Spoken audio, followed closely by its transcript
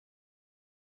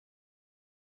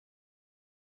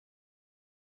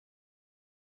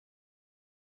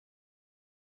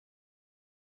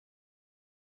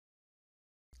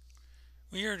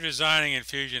When you're designing in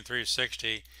Fusion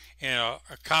 360 in a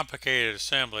complicated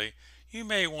assembly, you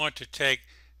may want to take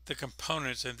the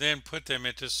components and then put them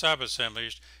into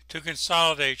sub-assemblies to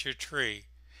consolidate your tree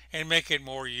and make it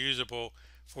more usable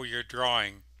for your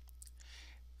drawing.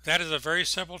 That is a very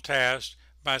simple task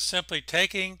by simply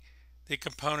taking the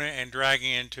component and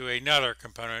dragging it into another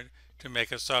component to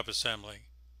make a sub-assembly.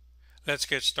 Let's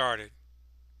get started.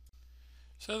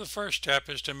 So the first step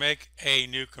is to make a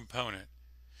new component.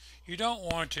 You don't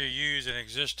want to use an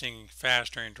existing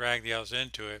fastener and drag the others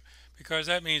into it, because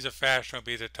that means the fastener will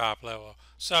be the top level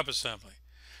sub-assembly.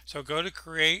 So go to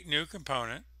create new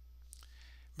component,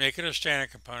 make it a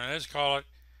standard component. Let's call it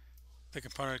the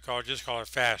component just call it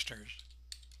fasteners.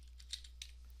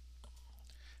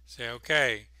 Say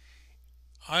OK.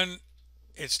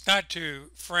 It's not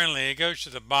too friendly. It goes to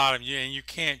the bottom and you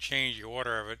can't change the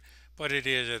order of it, but it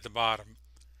is at the bottom.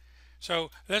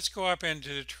 So let's go up into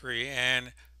the tree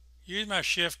and use my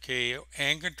shift key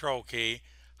and control key,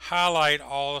 highlight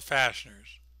all the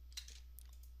fasteners.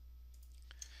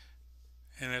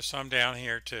 And there's some down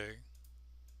here too.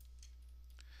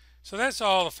 So that's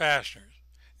all the fasteners.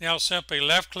 Now simply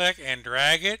left click and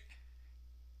drag it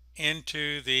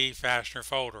into the fastener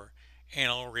folder and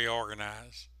it'll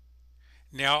reorganize.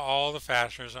 Now all the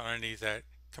fasteners are underneath that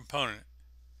component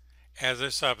as a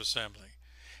sub-assembly.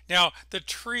 Now the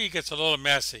tree gets a little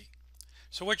messy.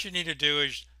 So what you need to do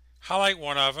is highlight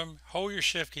one of them, hold your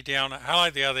shift key down,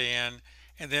 highlight the other end,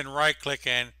 and then right click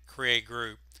and create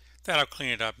group. That'll clean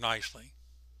it up nicely.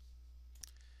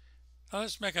 Now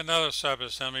let's make another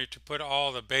sub-assembly to put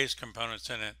all the base components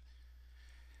in it.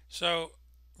 So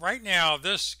right now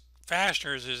this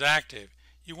fasteners is active.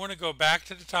 You want to go back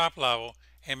to the top level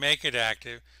and make it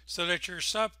active so that your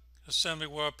sub-assembly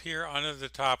will appear under the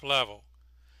top level.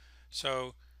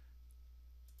 So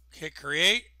hit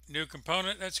create, new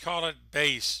component, let's call it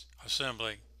base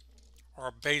assembly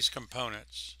or base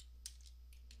components.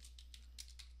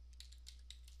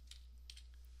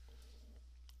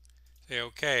 Say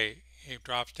OK, it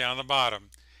drops down the bottom.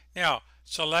 Now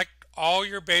select all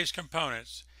your base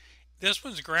components. This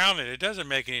one's grounded, it doesn't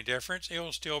make any difference, it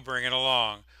will still bring it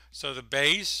along. So the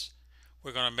base,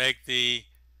 we're going to make the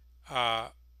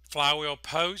flywheel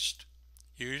post,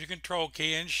 use your control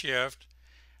key and shift.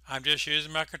 I'm just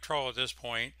using my control at this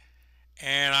point,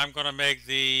 and I'm going to make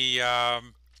the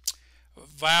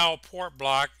valve port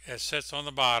block that sits on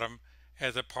the bottom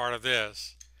as a part of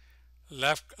this.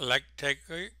 Take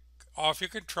off your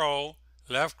control,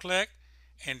 left click,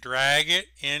 and drag it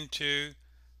into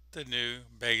the new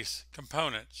base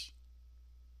components.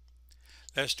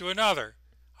 Let's do another.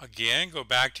 Again, go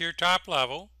back to your top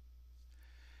level.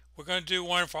 We're going to do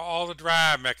one for all the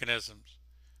drive mechanisms.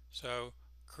 So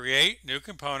create new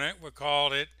component, we'll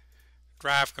call it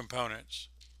drive components.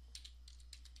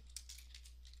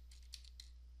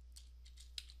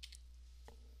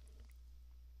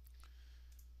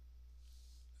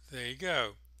 There you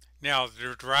go. Now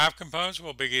the drive components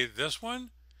will be this one.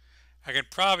 I can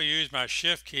probably use my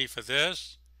shift key for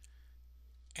this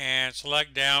and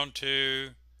select down to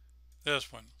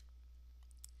this one.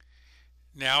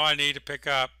 Now I need to pick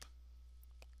up,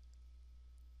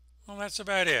 well, that's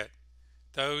about it.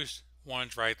 Those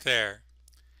ones right there.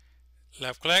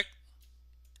 Left click,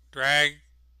 drag,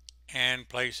 and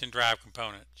place in drive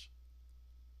components.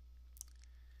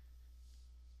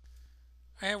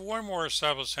 I have one more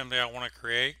sub-assembly I want to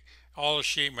create, all the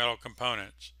sheet metal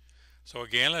components. So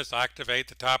again, let's activate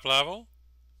the top level,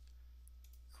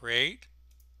 create,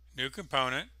 new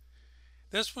component.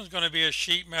 This one's going to be a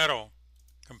sheet metal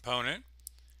component,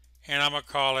 and I'm going to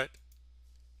call it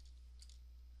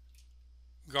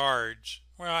guards.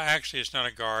 Well, actually it's not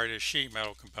a guard, it's sheet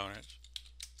metal components.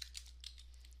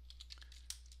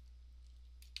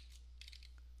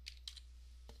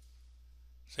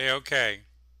 Say OK.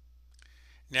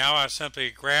 Now I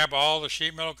simply grab all the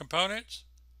sheet metal components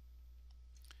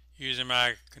using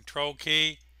my control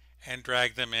key and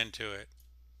drag them into it.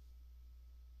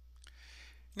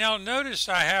 Now notice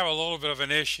I have a little bit of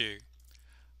an issue.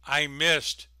 I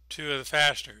missed two of the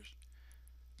fasteners.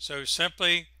 So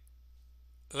simply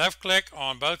left click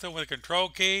on both of them with the control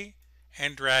key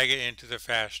and drag it into the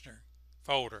fastener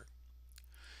folder.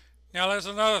 Now there's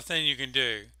another thing you can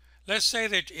do. Let's say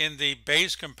that in the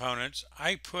base components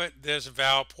I put this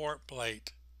valve port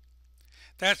plate.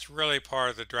 That's really part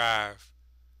of the drive.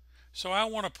 So I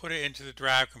want to put it into the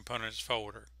drive components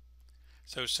folder.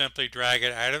 So simply drag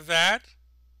it out of that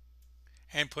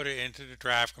and put it into the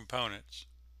drive components.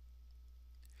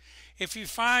 If you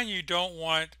find you don't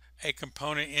want a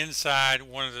component inside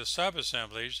one of the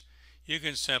sub-assemblies, you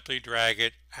can simply drag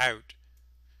it out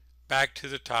back to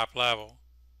the top level.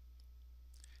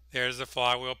 There's the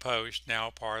flywheel post, now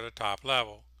part of the top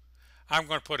level. I'm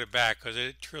going to put it back because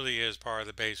it truly is part of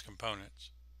the base components.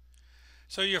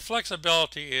 So your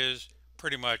flexibility is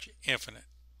pretty much infinite.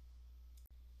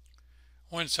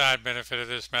 One side benefit of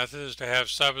this method is to have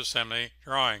sub-assembly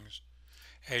drawings.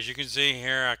 As you can see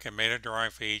here, I can make a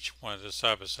drawing for each one of the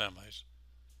sub-assemblies.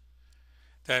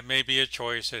 That may be a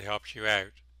choice that helps you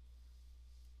out.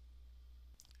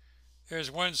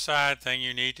 There's one side thing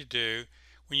you need to do.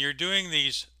 When you're doing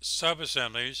these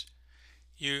sub-assemblies,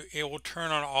 it will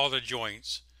turn on all the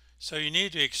joints. So you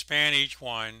need to expand each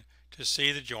one to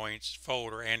see the joints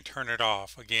folder and turn it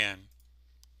off again,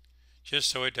 just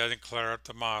so it doesn't clutter up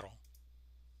the model.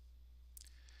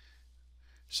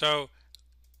 So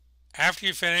after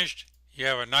you've finished, you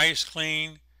have a nice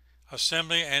clean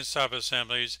assembly and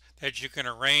sub-assemblies that you can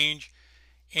arrange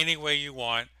any way you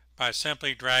want by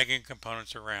simply dragging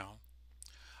components around.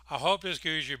 I hope this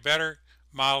gives you better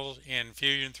models in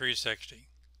Fusion 360.